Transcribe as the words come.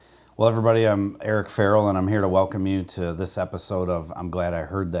Well, everybody, I'm Eric Farrell, and I'm here to welcome you to this episode of I'm Glad I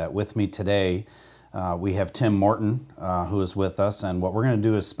Heard That. With me today, we have Tim Morton, who is with us, and what we're going to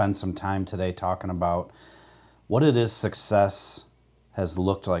do is spend some time today talking about what it is success has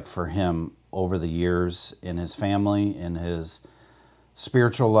looked like for him over the years in his family, in his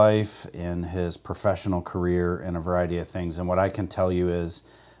spiritual life, in his professional career, and a variety of things. And what I can tell you is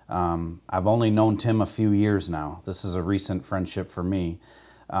I've only known Tim a few years now. This is a recent friendship for me.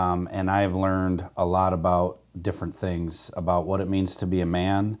 And I have learned a lot about different things, about what it means to be a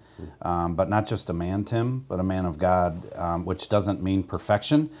man, but not just a man, Tim, but a man of God, which doesn't mean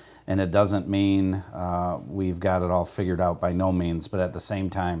perfection, and it doesn't mean we've got it all figured out by no means, but at the same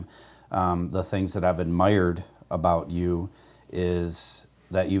time, the things that I've admired about you is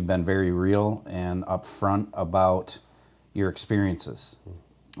that you've been very real and upfront about your experiences.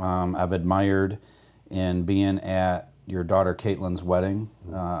 I've admired in being at your daughter Caitlin's wedding.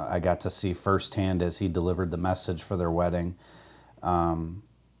 I got to see firsthand as he delivered the message for their wedding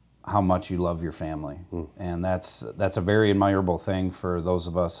how much you love your family, and that's a very admirable thing for those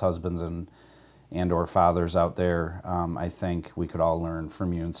of us husbands and or fathers out there. I think we could all learn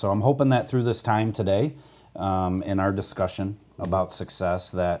from you, and so I'm hoping that through this time today, in our discussion about success,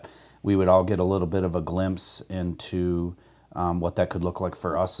 that we would all get a little bit of a glimpse into what that could look like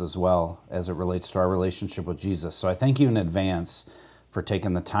for us as well as it relates to our relationship with Jesus. So I thank you in advance for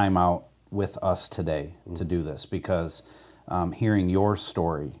taking the time out with us today to do this, because hearing your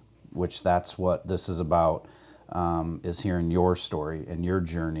story, which that's what this is about, is hearing your story and your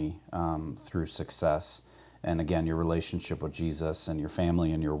journey through success. And again, your relationship with Jesus and your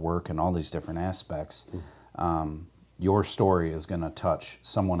family and your work and all these different aspects. Your story is going to touch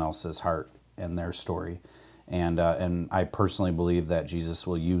someone else's heart and their story. And I personally believe that Jesus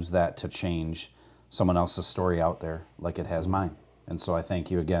will use that to change someone else's story out there like it has mine. And so I thank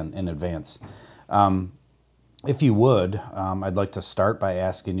you again in advance. If you would, I'd like to start by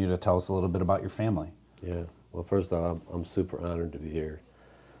asking you to tell us a little bit about your family. Yeah. Well, first off, I'm super honored to be here.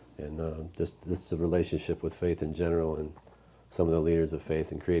 And just this relationship with faith in general and some of the leaders of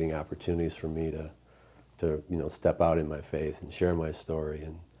faith and creating opportunities for me to step out in my faith and share my story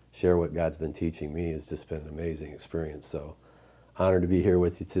and share what God's been teaching me has just been an amazing experience. So honored to be here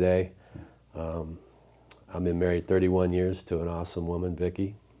with you today. I've been married 31 years to an awesome woman,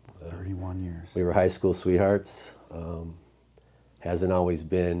 Vicki. 31 years. We were high school sweethearts. Hasn't always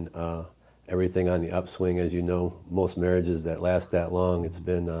been everything on the upswing, as you know. Most marriages that last that long, she's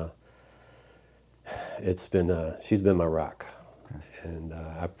been my rock. Okay. And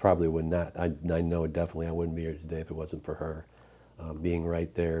I probably would not, I know definitely I wouldn't be here today if it wasn't for her. Being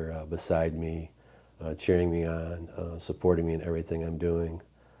right there beside me, cheering me on, supporting me in everything I'm doing.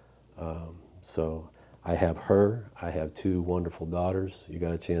 So I have her. I have two wonderful daughters. You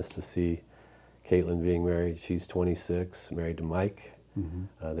got a chance to see Caitlin being married. She's 26, married to Mike.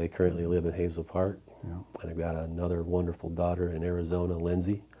 Mm-hmm. They currently live in Hazel Park. Yeah. And I've got another wonderful daughter in Arizona,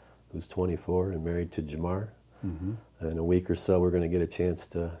 Lindsay, who's 24 and married to Jamar. Mm-hmm. In a week or so, we're going to get a chance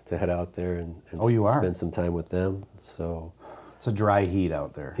to head out there and spend some time with them. So. It's a dry heat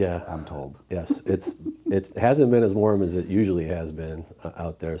out there, yeah, I'm told. Yes, it hasn't been as warm as it usually has been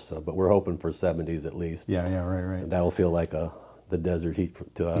out there, but we're hoping for 70s at least. Yeah, right. That'll feel like the desert heat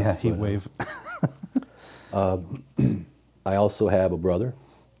to us. Yeah, heat wave. I also have a brother,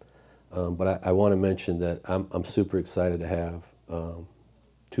 but I want to mention that I'm super excited to have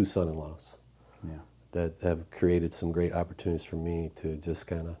two son-in-laws that have created some great opportunities for me to just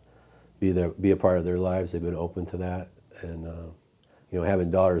kind of be a part of their lives. They've been open to that. And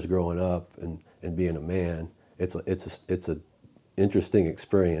having daughters growing up and being a man, it's a interesting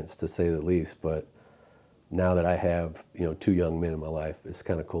experience to say the least. But now that I have two young men in my life, it's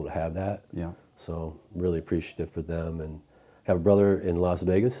kind of cool to have that. Yeah. So I'm really appreciative for them, and have a brother in Las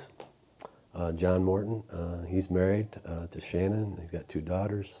Vegas, John Morton. He's married to Shannon. He's got two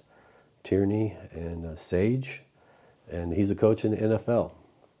daughters, Tierney and Sage, and he's a coach in the NFL.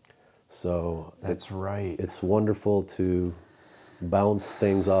 So that's right. It's wonderful to bounce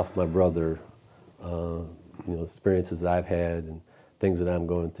things off my brother, experiences I've had and things that I'm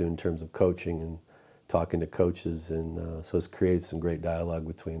going through in terms of coaching and talking to coaches, and so it's created some great dialogue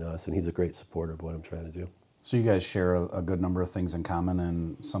between us. And he's a great supporter of what I'm trying to do. So you guys share a good number of things in common,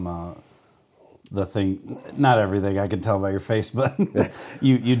 and some not everything I can tell by your face, but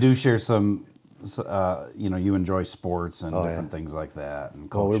you do share some. You enjoy sports and different things like that,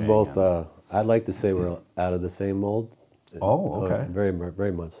 and coaching. Well, we're both. I'd like to say we're out of the same mold. Oh, okay. Very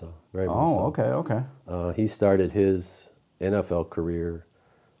much so. Very much so. Oh, okay. He started his NFL career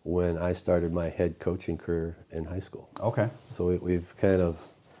when I started my head coaching career in high school. Okay. So we've kind of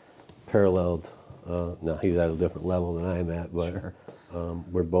paralleled. Now he's at a different level than I'm at, but Sure.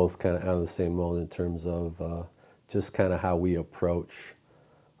 we're both kind of on the same mold in terms of just kind of how we approach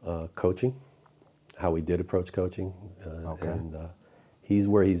coaching, how we did approach coaching. Okay. And he's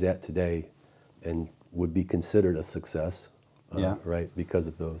where he's at today and would be considered a success, Yeah. right, because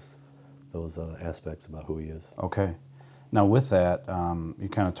of those aspects about who he is. Okay. Now, with that, you're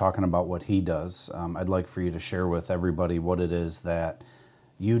kind of talking about what he does. I'd like for you to share with everybody what it is that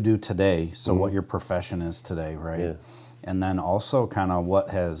you do today, so what your profession is today, right? Yeah. And then also kind of what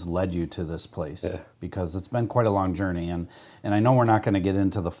has led you to this place, because it's been quite a long journey. And I know we're not going to get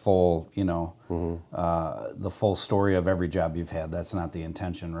into the full, the full story of every job you've had. That's not the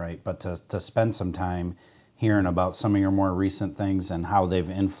intention, right? But to spend some time hearing about some of your more recent things and how they've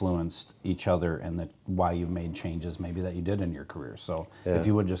influenced each other and why you've made changes maybe that you did in your career. So if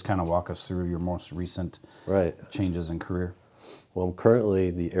you would just kind of walk us through your most recent changes in career. Well, I'm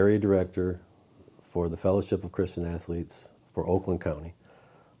currently the area director for the Fellowship of Christian Athletes for Oakland County,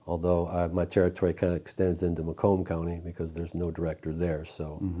 although my territory kind of extends into Macomb County because there's no director there.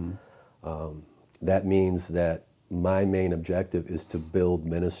 So that means that my main objective is to build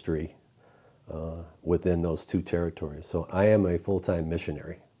ministry within those two territories. So I am a full-time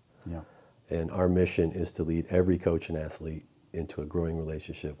missionary. Yeah. And our mission is to lead every coach and athlete into a growing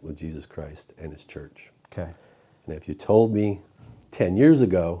relationship with Jesus Christ and his church. Okay. And if you told me 10 years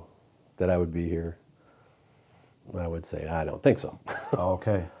ago that I would be here, I would say, I don't think so.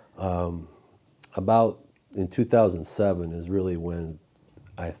 Okay. About in 2007 is really when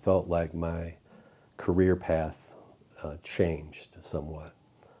I felt like my career path changed somewhat.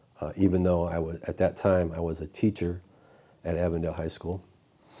 Even though at that time I was a teacher at Avondale High School.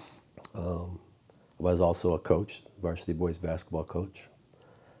 I was also a coach, varsity boys basketball coach.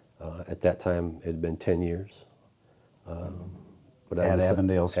 At that time, it had been 10 years. But At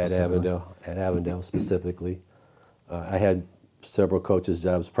Avondale specifically? At Avondale specifically. I had several coaches'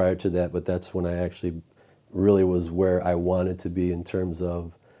 jobs prior to that, but that's when I actually really was where I wanted to be in terms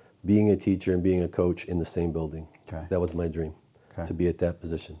of being a teacher and being a coach in the same building. Okay. That was my dream, to be at that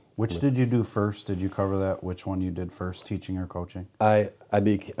position. Which did you do first? Did you cover that? Which one you did first, teaching or coaching? I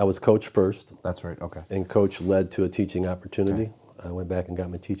was coach first. That's right, okay. And coach led to a teaching opportunity. Okay. I went back and got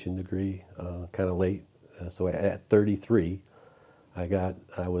my teaching degree kind of late. So at 33,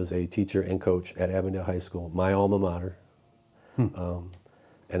 I was a teacher and coach at Avondale High School, my alma mater.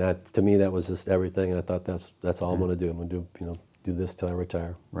 And to me, that was just everything. And I thought that's all I'm going to do. I'm going to do this till I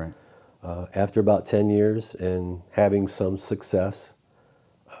retire. Right. After about 10 years and having some success,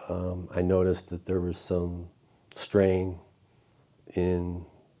 I noticed that there was some strain in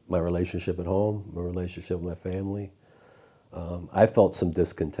my relationship at home, my relationship with my family. I felt some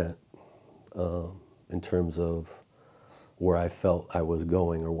discontent in terms of where I felt I was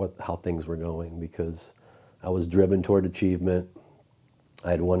going or how things were going, because I was driven toward achievement.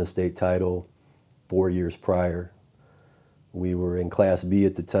 I had won a state title 4 years prior. We were in Class B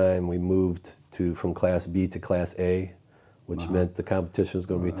at the time. We moved from Class B to Class A, which meant the competition was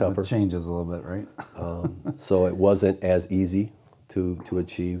going to be tougher. It changes a little bit, right? So it wasn't as easy to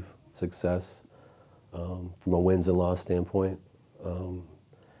achieve success from a wins and loss standpoint.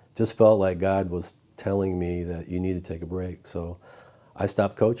 Just felt like God was telling me that you need to take a break. So I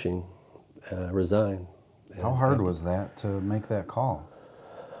stopped coaching, resigned. How hard was that to make that call?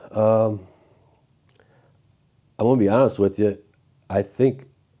 I'm going to be honest with you. I think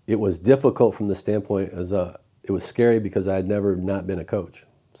it was difficult from the standpoint it was scary because I had never not been a coach.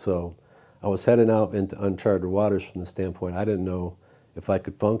 So I was heading out into uncharted waters from the standpoint I didn't know if I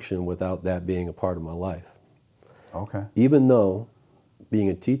could function without that being a part of my life. Okay. Even though being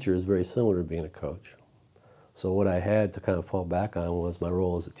a teacher is very similar to being a coach. So what I had to kind of fall back on was my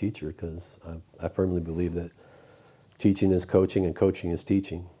role as a teacher, because I firmly believe that teaching is coaching and coaching is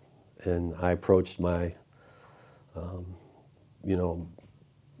teaching. And I approached my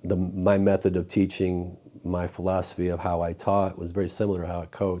my method of teaching, my philosophy of how I taught was very similar to how I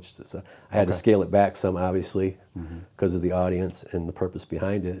coached. So I had to scale it back some, obviously, because of the audience and the purpose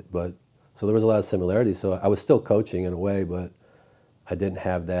behind it. But so there was a lot of similarities. So I was still coaching in a way, but I didn't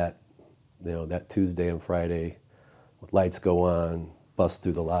have that, that Tuesday and Friday, lights go on, bust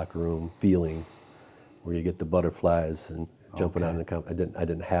through the locker room feeling, where you get the butterflies and jumping out in the I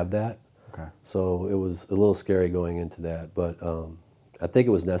didn't have that. Okay. So it was a little scary going into that, but I think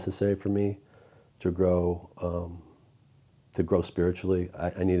it was necessary for me to grow spiritually.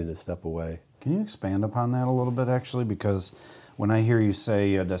 I needed to step away. Can you expand upon that a little bit, actually? Because when I hear you say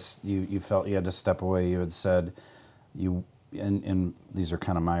you felt you had to step away, you had said and these are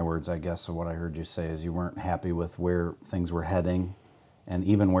kind of my words, I guess, of what I heard you say, is you weren't happy with where things were heading, and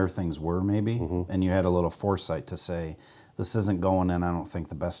even where things were maybe, Mm-hmm. and you had a little foresight to say, this isn't going in, I don't think,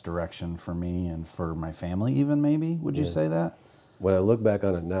 the best direction for me and for my family even maybe? Would you Yeah. say that? When I look back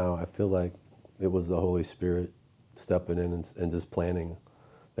on it now, I feel like it was the Holy Spirit stepping in and just planting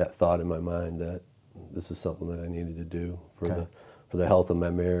that thought in my mind that this is something that I needed to do for Okay. for the health of my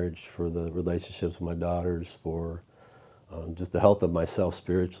marriage, for the relationships with my daughters, for just the health of myself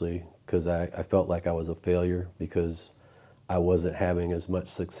spiritually, because I felt like I was a failure because I wasn't having as much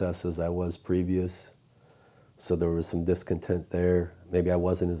success as I was previous. So there was some discontent there. Maybe I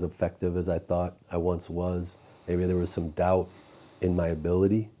wasn't as effective as I thought I once was. Maybe there was some doubt in my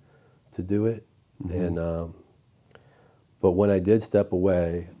ability to do it. And but when I did step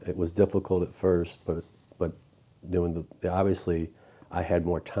away, it was difficult at first. But doing obviously, I had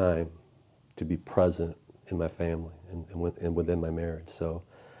more time to be present in my family and within my marriage. So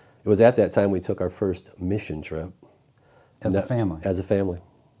it was at that time we took our first mission trip. As a family? As a family.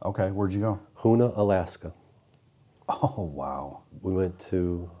 Okay, where'd you go? Hoonah, Alaska. Oh, wow. We went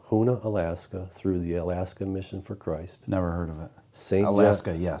to Hoonah, Alaska through the Alaska Mission for Christ. Never heard of it. St.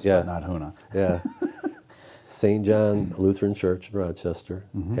 Alaska, yes, Yeah. but not Hoonah. Yeah. St. John Lutheran Church in Rochester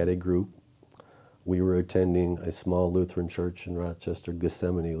had a group. We were attending a small Lutheran church in Rochester,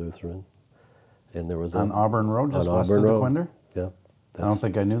 Gethsemane Lutheran. And there was On Auburn Road, just on west Auburn of Road. DeQuinder? Yeah. I don't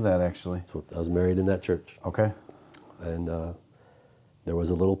think I knew that, actually. I was married in that church. Okay. And there was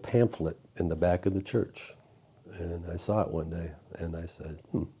a little pamphlet in the back of the church. And I saw it one day, and I said,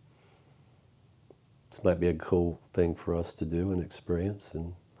 this might be a cool thing for us to do and experience.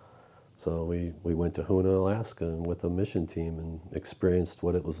 And so we went to Hoonah, Alaska, and with a mission team and experienced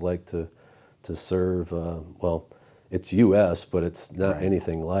what it was like to serve. Well, it's U.S., but it's not Right.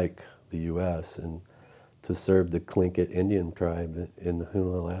 anything like the U.S., and to serve the Tlingit Indian tribe in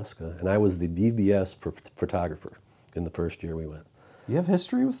Hoonah, Alaska. And I was the BBS photographer in the first year we went. You have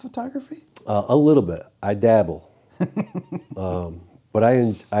history with photography? A little bit. I dabble. But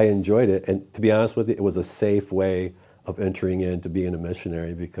I enjoyed it. And to be honest with you, it was a safe way of entering into being a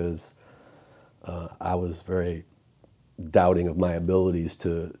missionary because I was very doubting of my abilities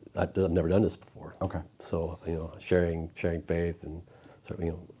to, I've never done this before. Okay. So, sharing faith and, so,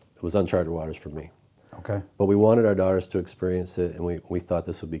 it was uncharted waters for me. Okay. But we wanted our daughters to experience it, and we thought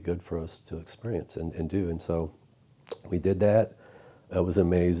this would be good for us to experience and do. And so we did that. It was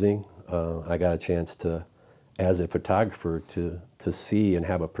amazing. I got a chance to, as a photographer, to see and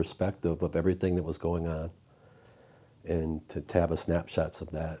have a perspective of everything that was going on and to have a snapshots of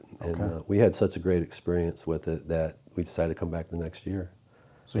that. Okay. And we had such a great experience with it that we decided to come back the next year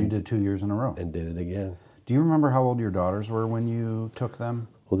So you did 2 years in a row. and did it again. Do you remember how old your daughters were when you took them?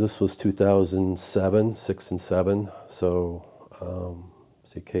 Well, this was 2007, 6 and 7. So,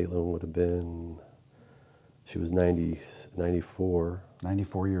 Caitlin would have been, she was 94.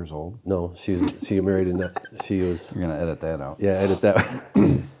 94 years old. No, she married in that, she was, You're going to edit that out. yeah, edit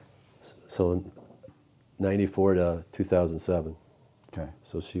that. So 94 to 2007. Okay.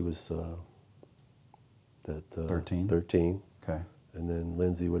 So she was 13? 13, Okay. and then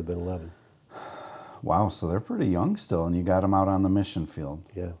Lindsay would have been 11. Wow, so they're pretty young still, and you got them out on the mission field.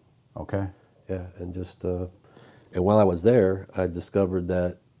 Yeah, Okay. yeah, and just and while I was there, I discovered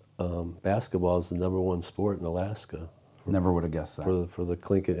that basketball is the #1 sport in Alaska Never would have guessed that. for the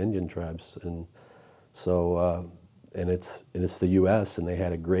Tlingit Indian tribes, and so and it's the U.S. and they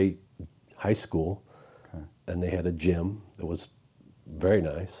had a great high school, Okay. and they had a gym that was very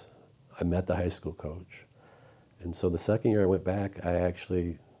nice. I met the high school coach, and so the second year I went back, I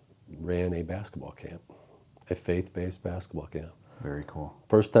actually ran a basketball camp, a faith-based basketball camp. Very cool.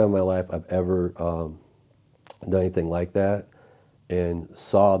 First time in my life I've ever done anything like that, and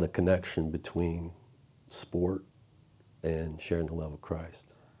saw the connection between sport and sharing the love of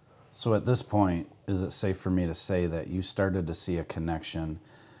Christ. So at this point, is it safe for me to say that you started to see a connection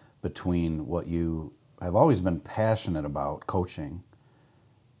between what you have always been passionate about, coaching,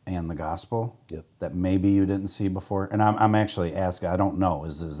 and the gospel? Yep. That maybe you didn't see before? And I'm actually asking, I don't know,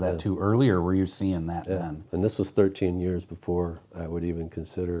 is that too early, or were you seeing that then? And this was 13 years before I would even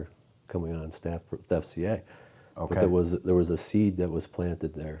consider coming on staff with FCA. Okay. But there was a seed that was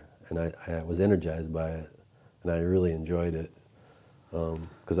planted there, and I was energized by it, and I really enjoyed it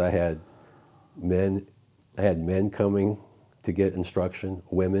because I had men coming to get instruction,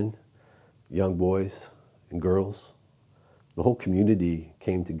 women, young boys and girls. The whole community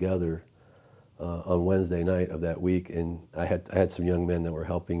came together on Wednesday night of that week, and I had some young men that were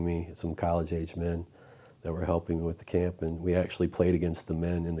helping me, some college-age men that were helping me with the camp, and we actually played against the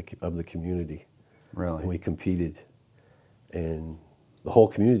men of the community. Really? And we competed, and the whole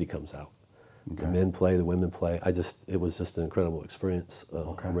community comes out. The men play, the women play. It was just an incredible experience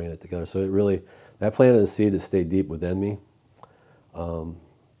bringing it together. So it really, that planted a seed that stayed deep within me.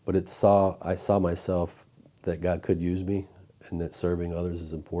 But I saw myself that God could use me and that serving others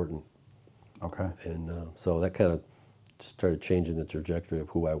is important. Okay. And so that kind of started changing the trajectory of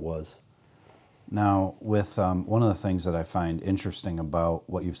who I was. Now, with one of the things that I find interesting about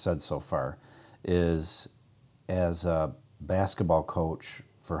what you've said so far is, as a basketball coach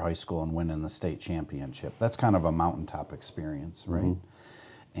for high school and winning the state championship, that's kind of a mountaintop experience, right?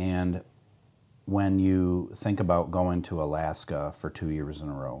 Mm-hmm. And when you think about going to Alaska for 2 years in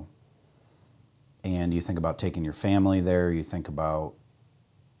a row, and you think about taking your family there, you think about,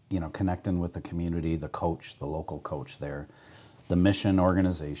 connecting with the community, the coach, the local coach there, the mission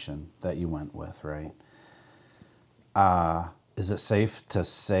organization that you went with, right? Is it safe to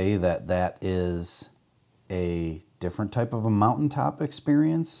say that that is a different type of a mountaintop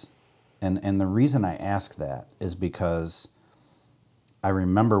experience? And the reason I ask that is because I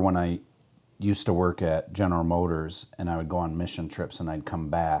remember when I used to work at General Motors and I would go on mission trips and I'd come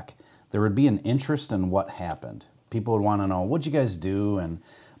back, there would be an interest in what happened. People would want to know, what'd you guys do?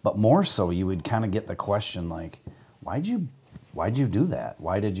 But more so, you would kind of get the question like, why'd you do that?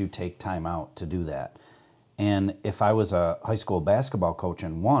 Why did you take time out to do that? And if I was a high school basketball coach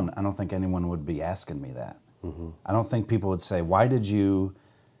and won, I don't think anyone would be asking me that. Mm-hmm. I don't think people would say, why did you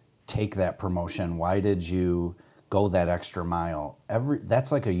take that promotion? Why did you go that extra mile?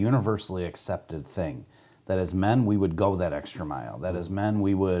 That's like a universally accepted thing, that as men, we would go that extra mile, that as men,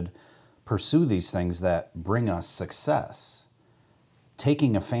 we would pursue these things that bring us success.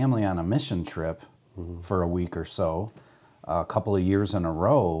 Taking a family on a mission trip for a week or so, a couple of years in a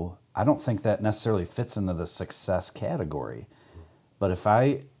row, I don't think that necessarily fits into the success category. But if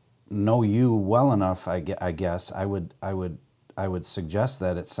I know you well enough, I guess I would suggest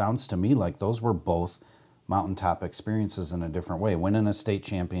that it sounds to me like those were both mountaintop experiences in a different way. Winning a state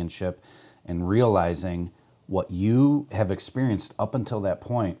championship and realizing what you have experienced up until that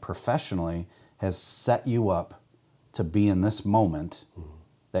point professionally has set you up to be in this moment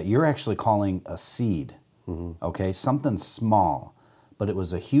that you're actually calling a seed. Okay, something small, but it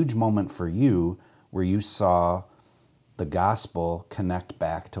was a huge moment for you where you saw the gospel connect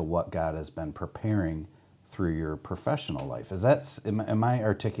back to what God has been preparing through your professional life. Am I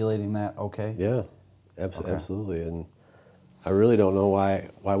articulating that okay? Yeah, absolutely. And I really don't know why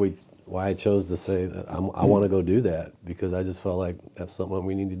I chose to say that I want to go do that, because I just felt like that's something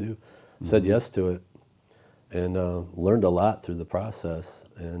we need to do. Said yes to it, and learned a lot through the process,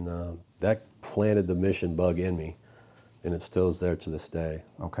 and that planted the mission bug in me, and it still is there to this day.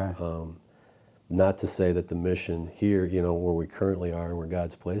 Okay. Not to say that the mission here, where we currently are, where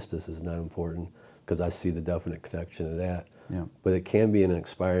God's placed us, is not important, because I see the definite connection to that. Yeah. But it can be an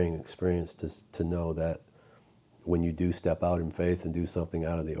inspiring experience to know that when you do step out in faith and do something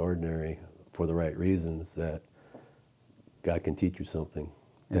out of the ordinary for the right reasons, that God can teach you something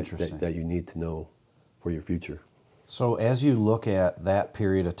that you need to know for your future. So as you look at that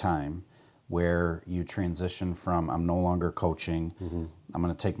period of time where you transition from, I'm no longer coaching, I'm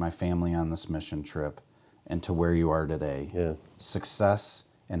going to take my family on this mission trip, and to where you are today, success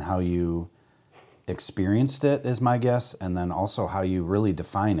and how you experienced it is my guess, and then also how you really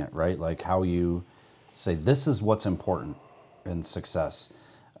define it, right? Like how you say, this is what's important in success.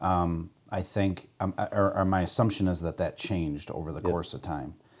 I think, or my assumption is that changed over the course of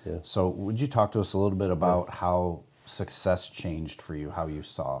time. Yeah. So would you talk to us a little bit about how success changed for you, how you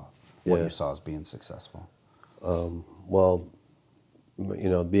saw what you saw as being successful? Well,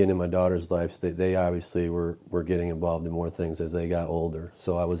 being in my daughter's life, they obviously were getting involved in more things as they got older.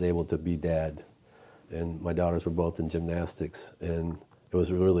 So I was able to be dad, and my daughters were both in gymnastics, and it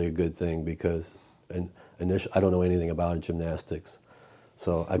was really a good thing because initially I don't know anything about gymnastics,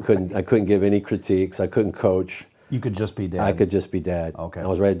 so I couldn't give any critiques. I couldn't coach. You could just be dad. I could just be dad. Okay. I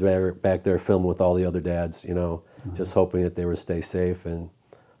was right back there filming with all the other dads, just hoping that they would stay safe, and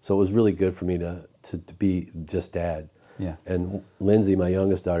so it was really good for me to be just dad. Yeah. And Lindsay, my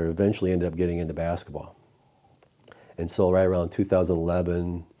youngest daughter, eventually ended up getting into basketball. And so right around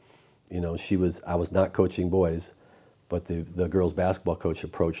 2011, I was not coaching boys, but the girls basketball coach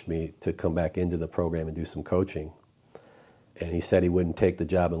approached me to come back into the program and do some coaching. And he said he wouldn't take the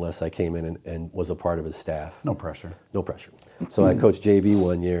job unless I came in and was a part of his staff. No pressure. No pressure. So I coached JV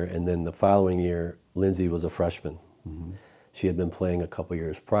one year, and then the following year, Lindsay was a freshman. Mm-hmm. She had been playing a couple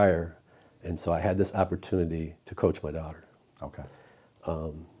years prior, and so I had this opportunity to coach my daughter. Okay.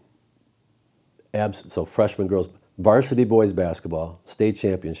 So freshman girls, varsity boys basketball, state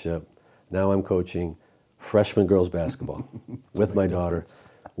championship. Now I'm coaching freshman girls basketball with my daughter.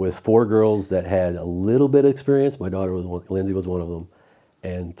 with 4 girls that had a little bit of experience. My daughter was Lindsay was one of them,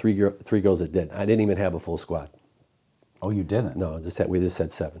 and three girls that didn't. I didn't even have a full squad. Oh, you didn't? No, we just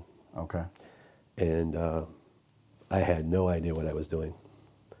had 7. Okay. And I had no idea what I was doing.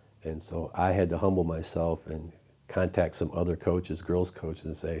 And so I had to humble myself and contact some other coaches, girls coaches,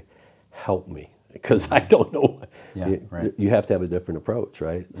 and say, help me, because I don't know. Yeah, right. You have to have a different approach,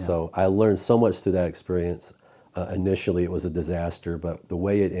 right? Yeah. So I learned so much through that experience. Initially, it was a disaster, but the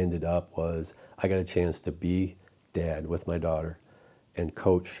way it ended up was I got a chance to be dad with my daughter and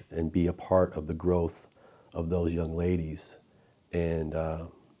coach and be a part of the growth of those young ladies. And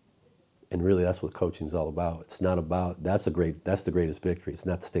really, that's what coaching is all about. It's not about, that's the greatest victory. It's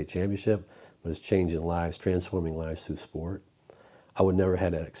not the state championship, but it's changing lives, transforming lives through sport. I would never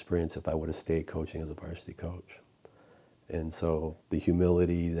have had that experience if I would have stayed coaching as a varsity coach. And so the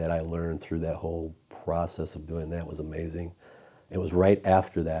humility that I learned through that whole process of doing that was amazing. It was right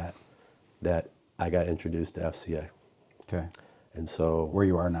after that I got introduced to FCA. Okay. And so Where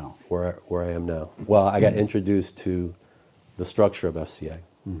you are now? Where I am now. Well, I got introduced to the structure of FCA.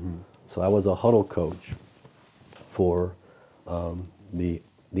 Mm-hmm. So I was a huddle coach for the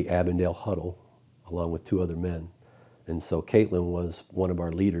Avondale huddle, along with 2 other men. And so Caitlin was one of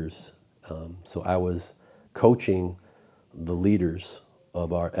our leaders. So I was coaching the leaders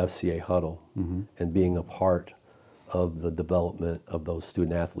of our FCA huddle and being a part of the development of those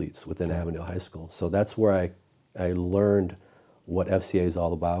student athletes within Avondale High School. So that's where I learned what FCA is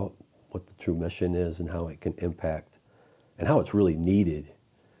all about, what the true mission is, and how it can impact, and how it's really needed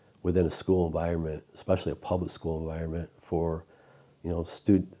within a school environment, especially a public school environment, for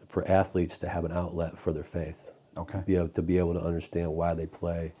for athletes to have an outlet for their faith. Okay. To be able to understand why they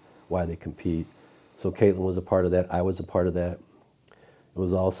play, why they compete. So Caitlin was a part of that. I was a part of that. It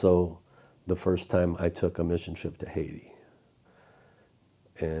was also the first time I took a mission trip to Haiti.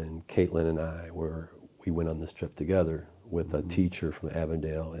 And Caitlin and we went on this trip together with a teacher from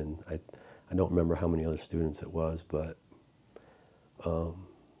Avondale, and I don't remember how many other students it was, but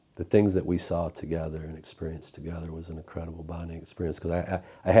the things that we saw together and experienced together was an incredible bonding experience, because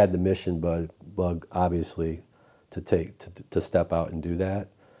I had the mission bug obviously to step out and do that,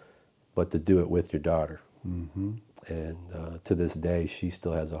 but to do it with your daughter. Mm-hmm. And to this day, she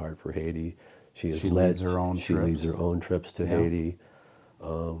still has a heart for Haiti. She leads her own trips to Haiti.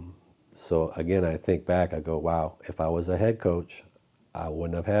 So again, I think back, I go, wow, if I was a head coach, I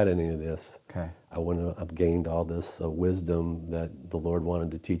wouldn't have had any of this. Okay. I wouldn't have gained all this wisdom that the Lord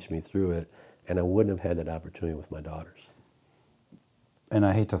wanted to teach me through it, and I wouldn't have had that opportunity with my daughters. And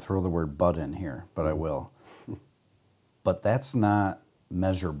I hate to throw the word "but" in here, but I will. But that's not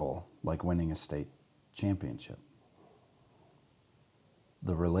measurable like winning a state championship.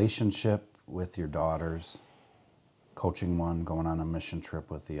 The relationship with your daughters, coaching one, going on a mission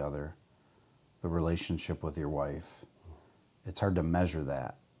trip with the other, the relationship with your wife, it's hard to measure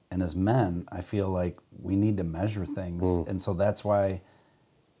that. And as men, I feel like we need to measure things. And so that's why,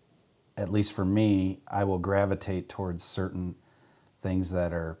 at least for me, I will gravitate towards certain things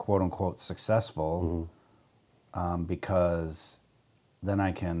that are quote unquote successful, because then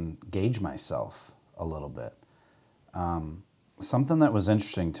I can gauge myself a little bit. Something that was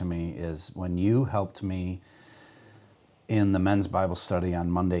interesting to me is when you helped me in the men's Bible study on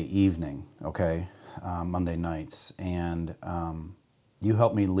Monday evening, Monday nights, and you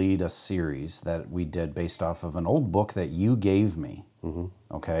helped me lead a series that we did based off of an old book that you gave me,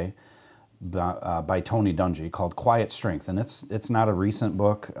 by Tony Dungy, called Quiet Strength. And it's not a recent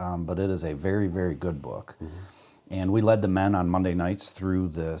book, but it is a very, very good book. And we led the men on Monday nights through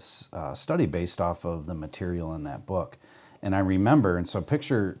this study based off of the material in that book. And I remember, and so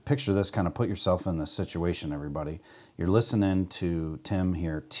picture this, kind of put yourself in this situation, everybody. You're listening to Tim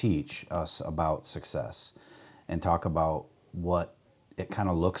here teach us about success and talk about what it kind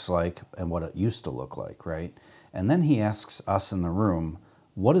of looks like and what it used to look like, right? And then he asks us in the room,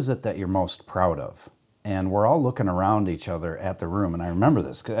 what is it that you're most proud of? And we're all looking around each other at the room, and I remember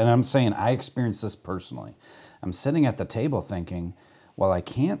this, and I'm saying I experienced this personally. I'm sitting at the table thinking, well, I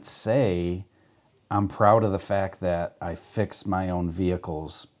can't say I'm proud of the fact that I fix my own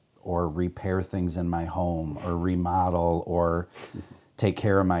vehicles or repair things in my home or remodel or take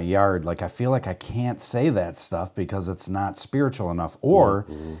care of my yard. Like, I feel like I can't say that stuff because it's not spiritual enough, or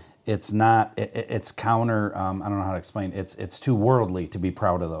it's not, it's counter, I don't know how to explain, it's too worldly to be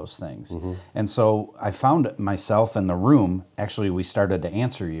proud of those things. And so I found myself in the room, actually we started to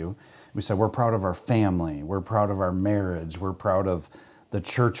answer you. We said, we're proud of our family, we're proud of our marriage, we're proud of the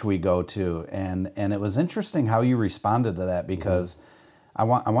church we go to. And it was interesting how you responded to that, because I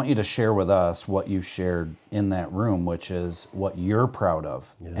want you to share with us what you shared in that room, which is what you're proud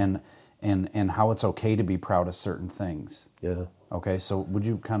of, and how it's okay to be proud of certain things. Yeah. Okay, so would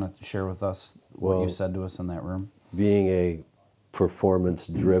you kind of share with us what you said to us in that room? Being a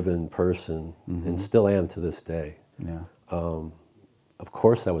performance-driven person, and still am to this day, Yeah. of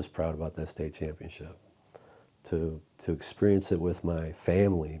course I was proud about that state championship. To experience it with my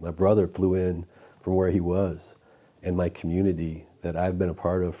family. My brother flew in from where he was, and my community that I've been a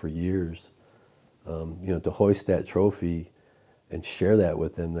part of for years. To hoist that trophy and share that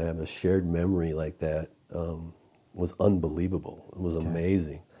with them, to have a shared memory like that, was unbelievable. It was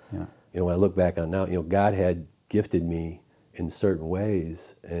amazing. Yeah. When I look back on now, God had gifted me in certain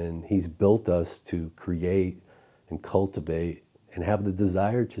ways, and He's built us to create and cultivate and have the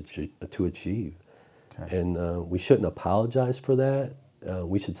desire to achieve. Okay. And we shouldn't apologize for that.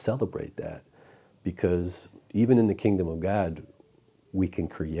 We should celebrate that, because even in the kingdom of God, we can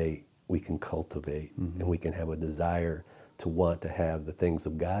create, we can cultivate, and we can have a desire to want to have the things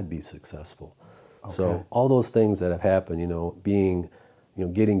of God be successful. Okay. So all those things that have happened,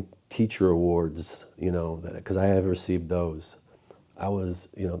 getting teacher awards, because I have received those.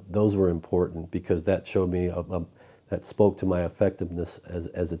 Those were important, because that showed me, that spoke to my effectiveness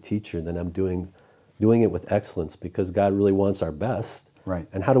as a teacher. Then I'm doing it with excellence, because God really wants our best. Right.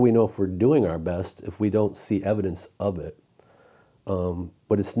 And how do we know if we're doing our best if we don't see evidence of it?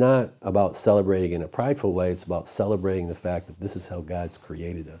 But it's not about celebrating in a prideful way. It's about celebrating the fact that this is how God's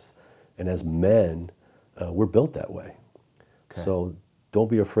created us. And as men, we're built that way. Okay. So don't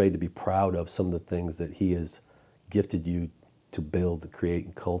be afraid to be proud of some of the things that He has gifted you to build, to create,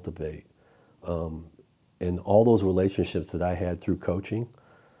 and cultivate. And all those relationships that I had through coaching,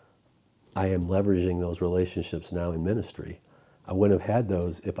 I am leveraging those relationships now in ministry. I wouldn't have had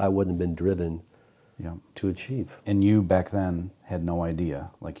those if I wouldn't have been driven to achieve. And you back then had no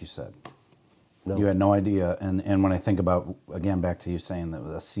idea, like you said. No. You had no idea. And when I think about, again, back to you saying that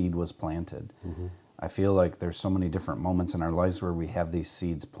a seed was planted, I feel like there's so many different moments in our lives where we have these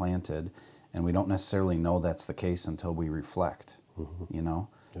seeds planted, and we don't necessarily know that's the case until we reflect,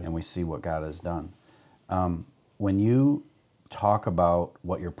 and we see what God has done. When you talk about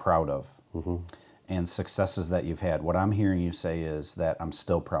what you're proud of and successes that you've had, what I'm hearing you say is that I'm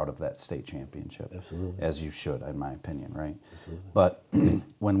still proud of that state championship. Absolutely. As you should, in my opinion, right? Absolutely. But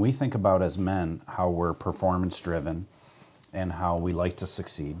when we think about, as men, how we're performance driven and how we like to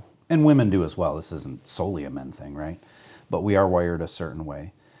succeed, and women do as well, this isn't solely a men thing, right? But we are wired a certain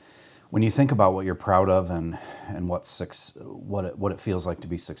way. When you think about what you're proud of and what it feels like to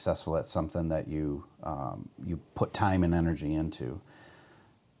be successful at something that you put time and energy into,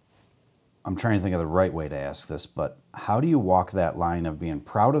 I'm trying to think of the right way to ask this, but how do you walk that line of being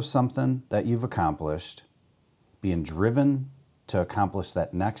proud of something that you've accomplished, being driven to accomplish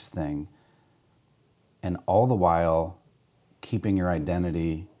that next thing, and all the while keeping your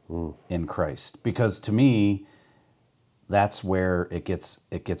identity in Christ? Because to me, that's where it gets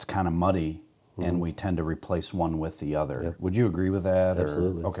kind of muddy, and we tend to replace one with the other. Yep. Would you agree with that?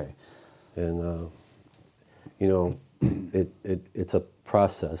 Absolutely. Okay. And it's a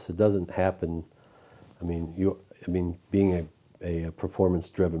process. It doesn't happen. Being a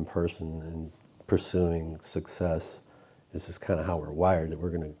performance-driven person and pursuing success is just kind of how we're wired. That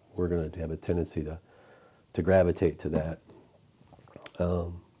we're gonna have a tendency to gravitate to that.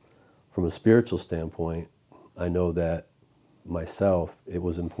 From a spiritual standpoint, I know that myself, it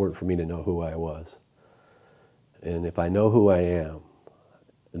was important for me to know who I was. And if I know who I am,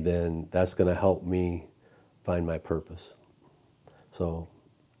 then that's going to help me find my purpose. So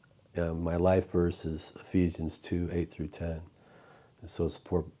my life verse is Ephesians 2:8-10. And so it's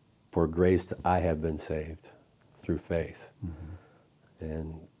for grace I have been saved through faith.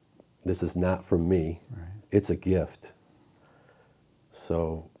 And this is not from me. Right. It's a gift.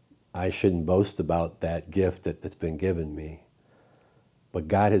 So I shouldn't boast about that gift that's been given me. But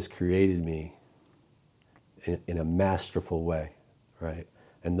God has created me in a masterful way, right?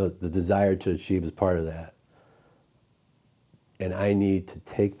 And the desire to achieve is part of that. And I need to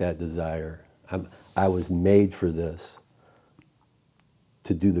take that desire. I was made for this,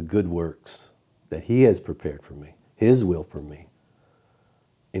 to do the good works that He has prepared for me, His will for me,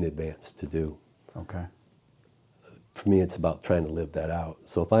 in advance to do. Okay. For me, it's about trying to live that out.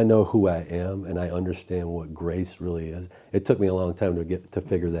 So if I know who I am and I understand what grace really is, it took me a long time to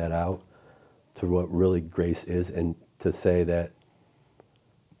figure that out, to what really grace is, and to say that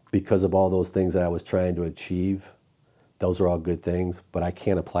because of all those things that I was trying to achieve, those are all good things, but I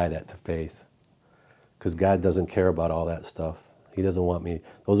can't apply that to faith, because God doesn't care about all that stuff. He doesn't want me.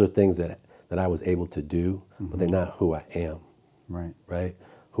 Those are things that I was able to do, but they're not who I am. Right. right?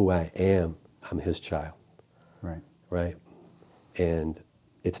 Who I am, I'm his child, Right. right? And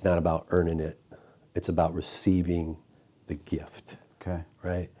it's not about earning it. It's about receiving the gift, Okay.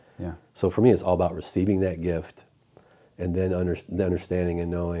 right? Yeah. So for me, it's all about receiving that gift and then the understanding and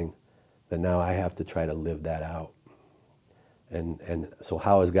knowing that now I have to try to live that out. And so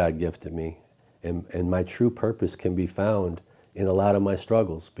how has God gifted me? And my true purpose can be found in a lot of my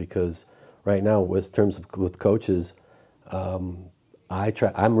struggles, because right now, with coaches, I'm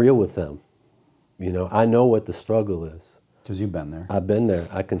real with them. You know, I know what the struggle is. Because you've been there. I've been there.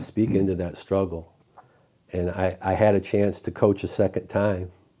 I can speak into that struggle. And I had a chance to coach a second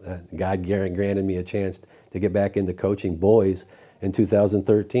time. God granted me a chance to get back into coaching boys in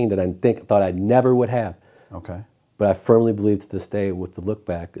 2013 that thought I never would have. Okay. But I firmly believe to this day, with the look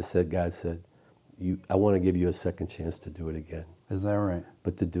back, God said, I want to give you a second chance to do it again. Is that right?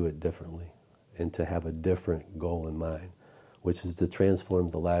 But to do it differently and to have a different goal in mind, which is to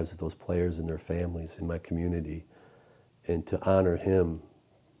transform the lives of those players and their families in my community and to honor him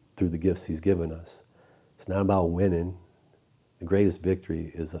through the gifts he's given us. It's not about winning. The greatest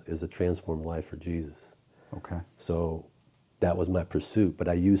victory is a transformed life for Jesus. Okay. So that was my pursuit, but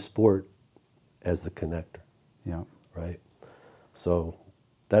I use sport as the connector. Yeah. Right? So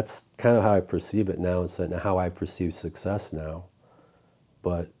that's kind of how I perceive it now, and how I perceive success now.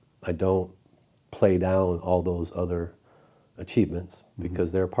 But I don't play down all those other achievements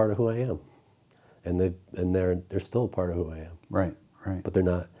because they're a part of who I am. And they're still a part of who I am. Right. Right. But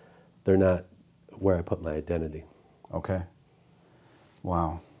they're not where I put my identity. Okay.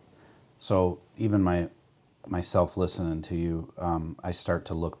 Wow. So even myself listening to you, I start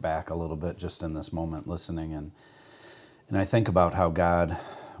to look back a little bit just in this moment listening, and I think about how God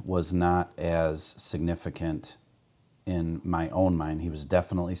was not as significant in my own mind. He was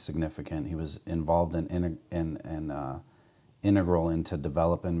definitely significant. He was involved in integral into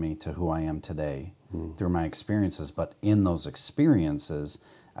developing me to who I am today through my experiences. But in those experiences,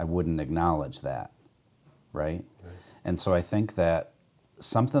 I wouldn't acknowledge that, right? And so I think that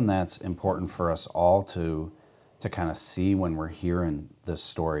something that's important for us all to kind of see when we're hearing this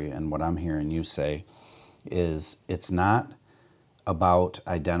story, and what I'm hearing you say, is it's not about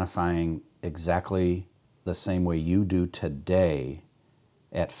identifying exactly the same way you do today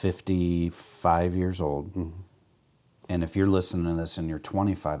at 55 years old. And if you're listening to this and you're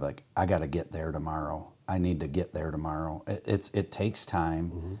 25, like, I got to get there tomorrow. I need to get there tomorrow. It takes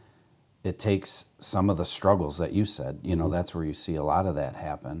time. It takes some of the struggles that you said. You know, that's where you see a lot of that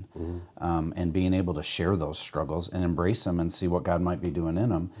happen. And being able to share those struggles and embrace them and see what God might be doing in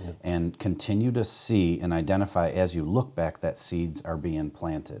them, and continue to see and identify as you look back that seeds are being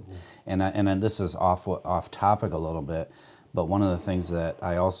planted. And this is off topic a little bit, but one of the things that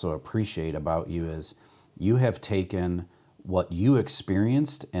I also appreciate about you is you have taken what you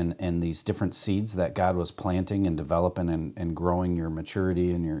experienced and these different seeds that God was planting and developing and growing your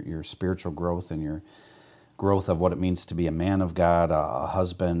maturity and your spiritual growth and your growth of what it means to be a man of God, a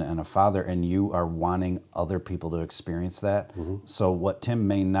husband and a father, and you are wanting other people to experience that. So what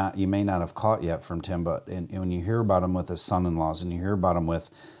Tim you may not have caught yet from Tim, but when you hear about him with his son-in-laws and you hear about him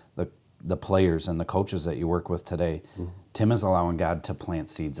with the players and the coaches that you work with today, Tim is allowing God to plant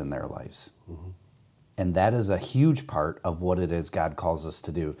seeds in their lives. And that is a huge part of what it is God calls us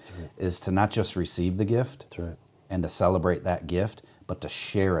to do, is to not just receive the gift and to celebrate that gift, but to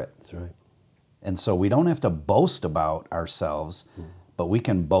share it. That's right. And so we don't have to boast about ourselves, but we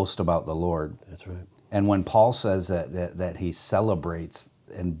can boast about the Lord. That's right. And when Paul says that he celebrates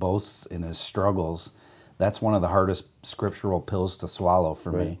and boasts in his struggles, that's one of the hardest scriptural pills to swallow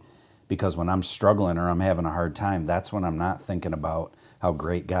for me. Because when I'm struggling or I'm having a hard time, that's when I'm not thinking about how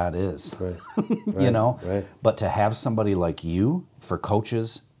great God is. You know? But to have somebody like you, for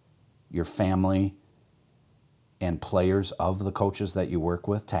coaches, your family, and players of the coaches that you work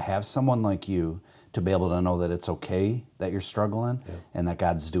with, to have someone like you to be able to know that it's okay that you're struggling and that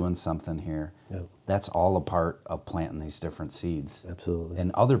God's doing something here, that's all a part of planting these different seeds. Absolutely.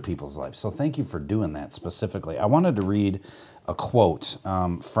 In other people's lives. So thank you for doing that specifically. I wanted to read a quote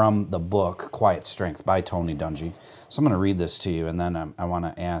from the book Quiet Strength by Tony Dungy. So I'm going to read this to you, and then I want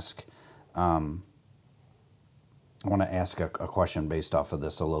to ask a question based off of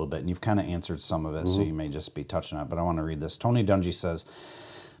this a little bit. And you've kind of answered some of it, so you may just be touching on it, but I want to read this. Tony Dungy says,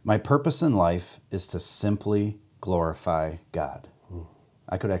 "My purpose in life is to simply glorify God."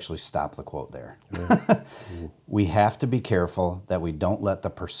 I could actually stop the quote there. We have to be careful that we don't let the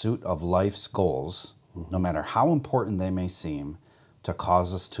pursuit of life's goals, no matter how important they may seem, to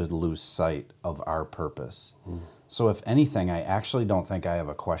cause us to lose sight of our purpose. So if anything, I actually don't think I have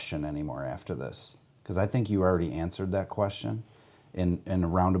a question anymore after this, because I think you already answered that question. in a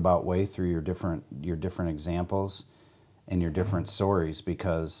roundabout way through your different examples and your different stories,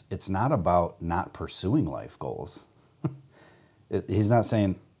 because it's not about not pursuing life goals. He's not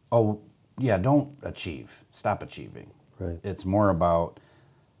saying, oh, yeah, don't achieve, stop achieving. Right. It's more about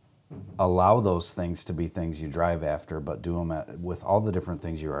allow those things to be things you drive after, but do them with all the different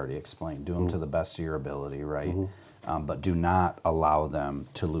things you already explained. Do them to the best of your ability, right? But do not allow them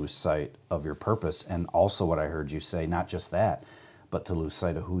to lose sight of your purpose. And also what I heard you say, not just that, but to lose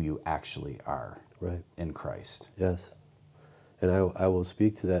sight of who you actually are Right. in Christ. Yes. And I will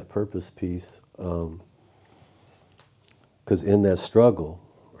speak to that purpose piece, because in that struggle,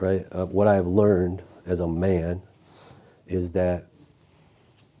 right, what I've learned as a man is that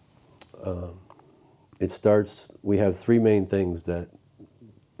it starts, we have three main things that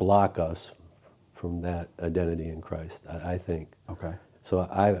block us from that identity in Christ, I think. Okay. So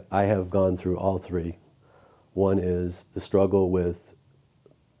I have gone through all three. One is the struggle with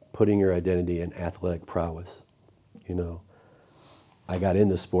putting your identity in athletic prowess. You know, I got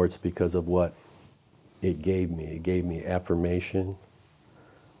into sports because of what it gave me. It gave me affirmation,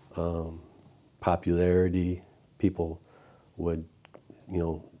 popularity. People would,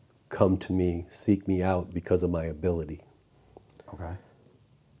 come to me, seek me out because of my ability. Okay.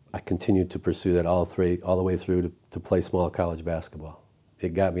 I continued to pursue that all the way through to play small college basketball.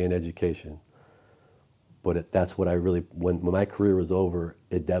 It got me an education. But that's what I really, when my career was over,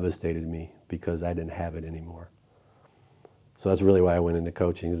 it devastated me because I didn't have it anymore. So that's really why I went into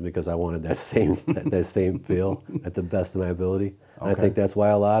coaching, is because I wanted that same that same feel at the best of my ability. And I think that's why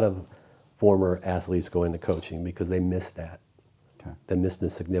a lot of former athletes go into coaching, because they miss that. Okay. They miss the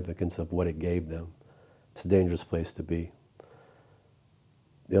significance of what it gave them. It's a dangerous place to be.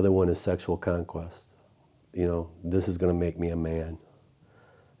 The other one is sexual conquest. This is going to make me a man.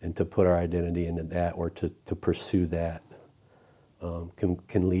 And to put our identity into that, or to pursue that,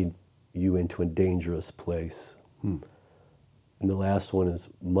 can lead you into a dangerous place. And the last one is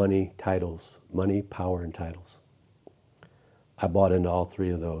money, titles. Money, power, and titles. I bought into all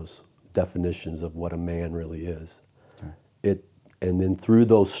three of those definitions of what a man really is. Okay. And then through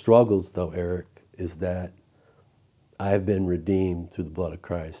those struggles, though, Eric, is that I have been redeemed through the blood of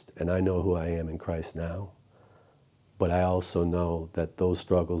Christ, and I know who I am in Christ now. But I also know that those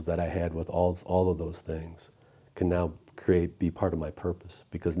struggles that I had with all of those things can now be part of my purpose,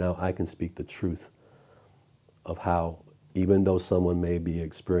 because now I can speak the truth of how, even though someone may be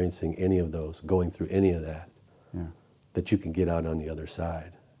experiencing any of those, going through any of that, that you can get out on the other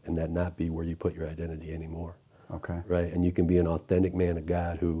side and that not be where you put your identity anymore. Okay. Right? And you can be an authentic man of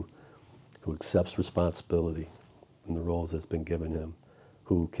God who accepts responsibility in the roles that's been given him,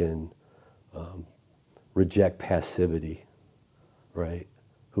 who can reject passivity, right?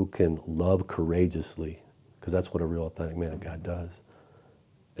 Who can love courageously, because that's what a real authentic man of God does.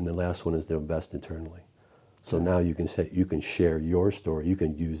 And the last one is to invest internally. So now you can share your story. You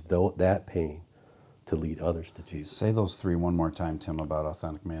can use that pain to lead others to Jesus. Say those three one more time, Tim, about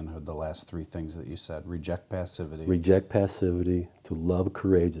authentic manhood, the last three things that you said. Reject passivity. Reject passivity, to love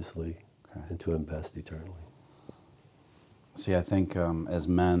courageously, and to invest eternally. See, I think as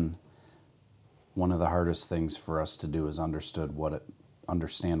men, one of the hardest things for us to do is understand what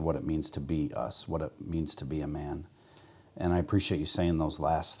it means to be us, what it means to be a man. And I appreciate you saying those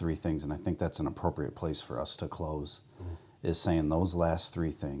last three things, and I think that's an appropriate place for us to close, is saying those last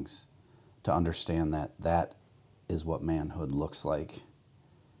three things, to understand that is what manhood looks like,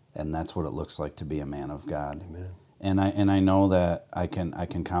 and that's what it looks like to be a man of God. Amen. And I know that I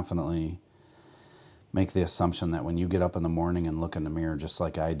can confidently make the assumption that when you get up in the morning and look in the mirror just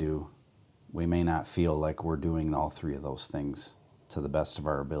like I do, we may not feel like we're doing all three of those things to the best of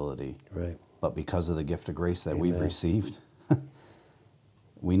our ability. Right. But because of the gift of grace that we've received,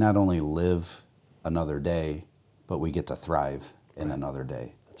 we not only live another day, but we get to thrive in another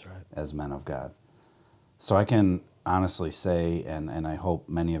day. That's right. As men of God. So I can honestly say, and I hope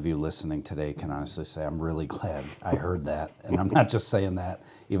many of you listening today can honestly say, I'm really glad I heard that. And I'm not just saying that,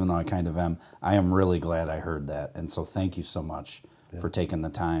 even though I kind of am. I am really glad I heard that. And so thank you so much for taking the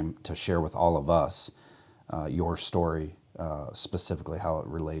time to share with all of us your story, specifically how it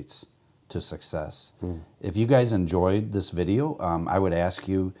relates to success. If you guys enjoyed this video, I would ask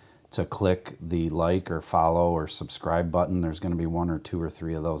you to click the like or follow or subscribe button. There's going to be one or two or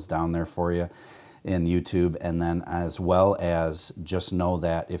three of those down there for you in YouTube. And then as well as just know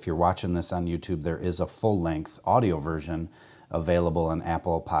that if you're watching this on YouTube, there is a full-length audio version available on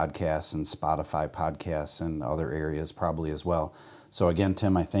Apple Podcasts and Spotify Podcasts and other areas probably as well. So again,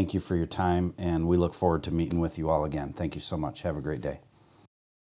 Tim, I thank you for your time, and we look forward to meeting with you all again. Thank you so much. Have a great day.